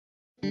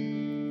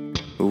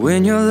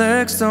when your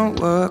legs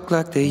don't work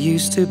like they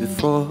used to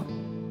before,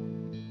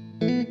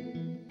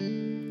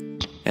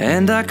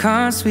 and I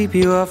can't sweep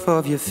you off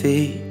of your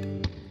feet.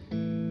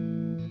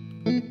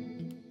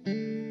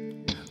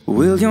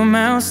 Will your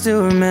mouth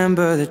still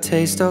remember the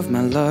taste of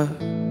my love?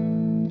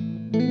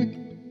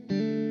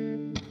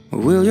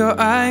 Will your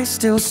eyes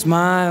still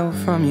smile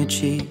from your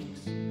cheeks?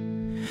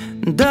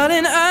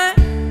 Darling, I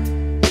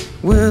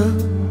will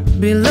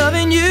be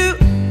loving you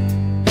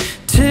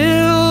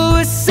till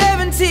we're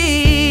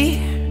 70.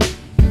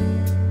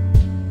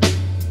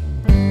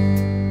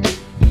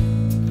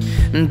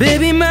 And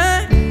baby,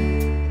 my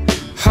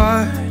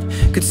heart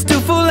could still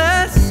fall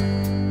as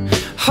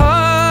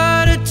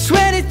hard at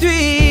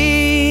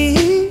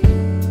 23.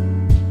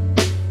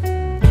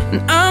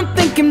 And I'm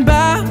thinking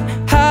about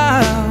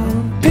how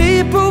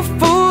people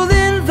fall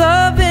in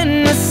love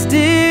in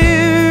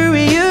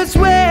mysterious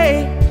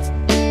ways.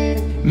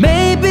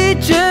 Maybe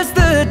just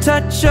the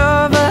touch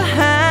of a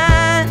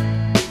hand.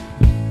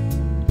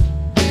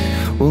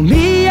 Well,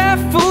 me, I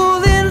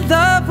fall in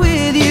love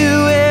with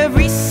you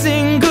every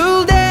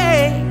single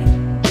day,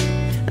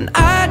 and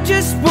I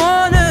just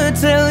wanna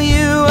tell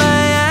you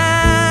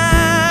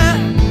I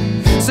am.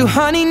 So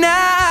honey,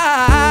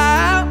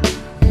 now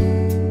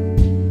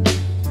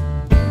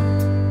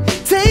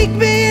take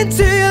me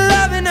into your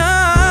loving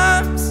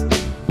arms.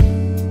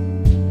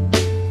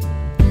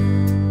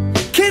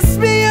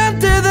 Kiss me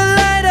under the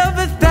light of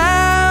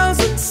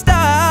 1,000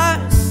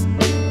 stars.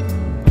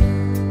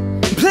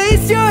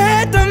 Place your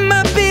head on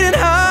my beating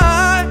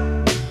heart.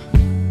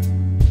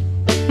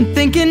 I'm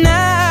thinking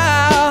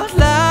out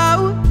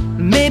loud,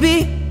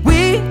 maybe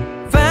we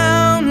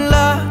found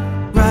love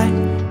right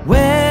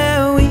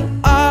where we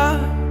are.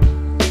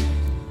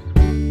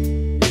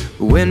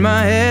 When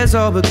my hair's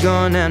all but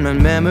gone and my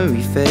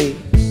memory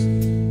fades,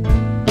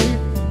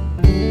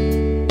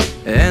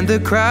 and the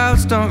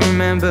crowds don't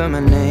remember my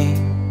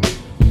name.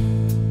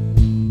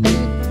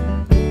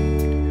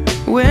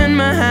 When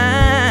my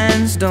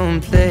hands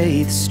don't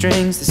play the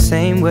strings the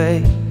same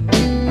way,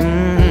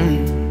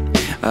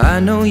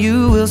 I know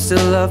you will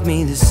still love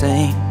me the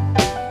same.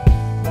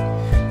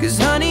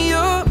 'Cause honey,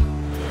 you're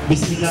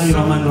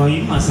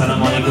Bismillahirrahmanirrahim.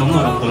 Assalamualaikum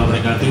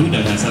warahmatullahi wabarakatuh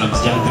dan salam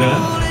sejahtera.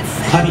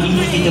 Hari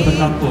ini kita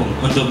berkampung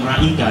untuk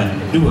meraihkan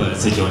dua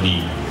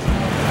sejoli.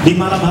 Di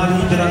malam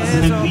hari terang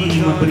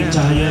senegeri memberi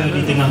cahaya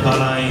di tengah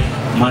balai,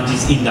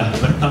 majlis indah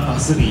bertambah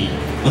seri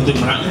untuk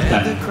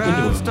meraihkan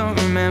kedua.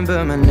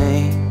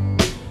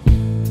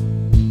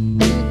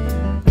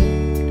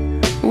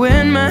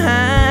 When my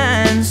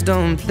hands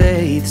don't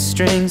play the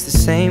strings the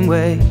same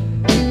way,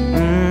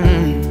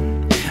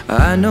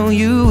 I know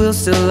you will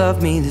still love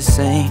me the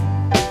same.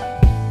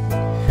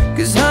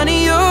 'Cause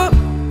honey, your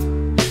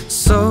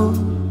soul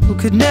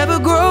could never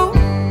grow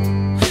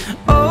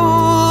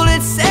old,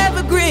 it's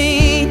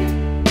evergreen.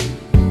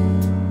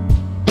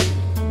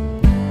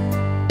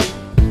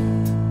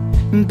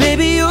 And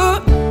baby,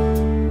 your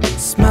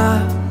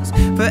smile's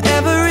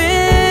forever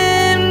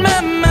in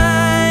my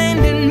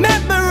mind and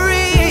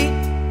memory.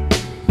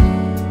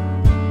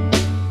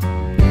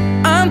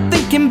 I'm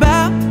thinking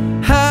about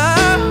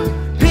how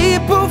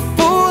people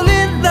fall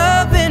in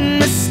love in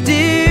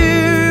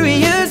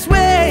mysterious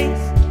ways,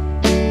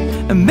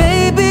 and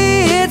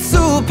maybe it's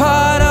all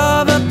part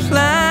of a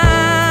plan.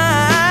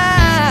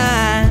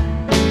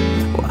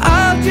 Well,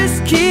 I'll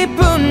just keep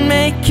on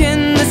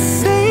making the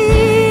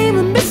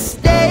same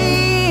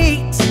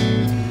mistakes,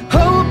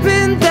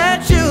 hoping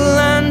that you'll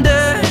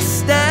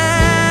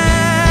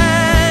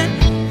understand.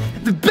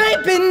 But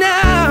baby,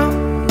 now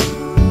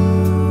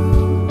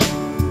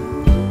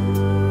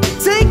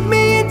take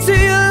me into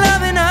your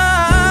loving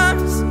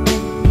arms.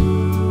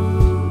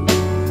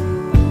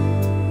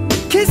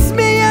 Kiss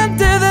me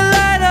under the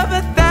light of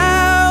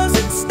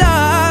 1,000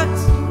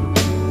 stars.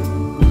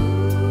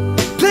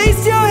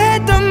 Place your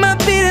head on my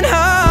beating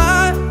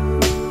heart.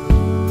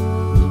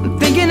 I'm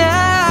thinking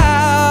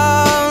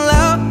out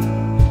loud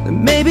that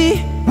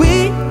maybe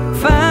we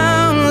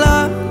found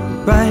love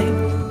right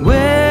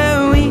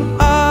where we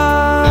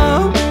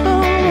are.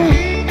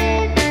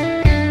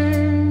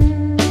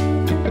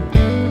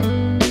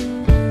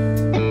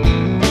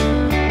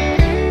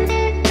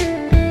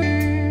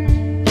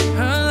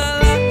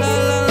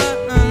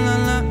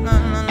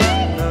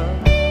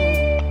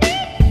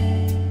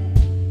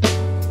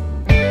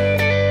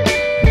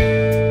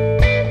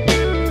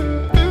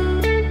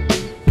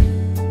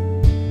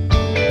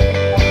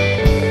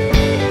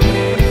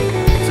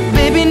 So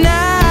baby,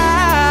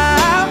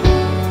 now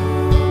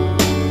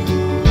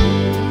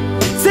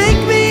take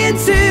me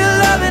into your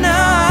loving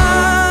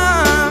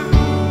arms.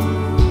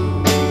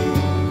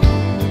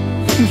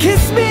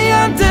 Kiss me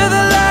under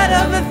the light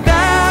of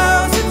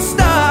 1,000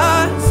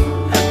 stars.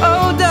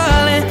 Oh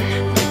darling,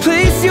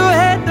 place your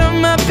head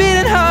on my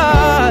beating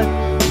heart.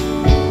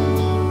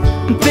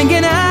 I'm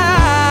thinking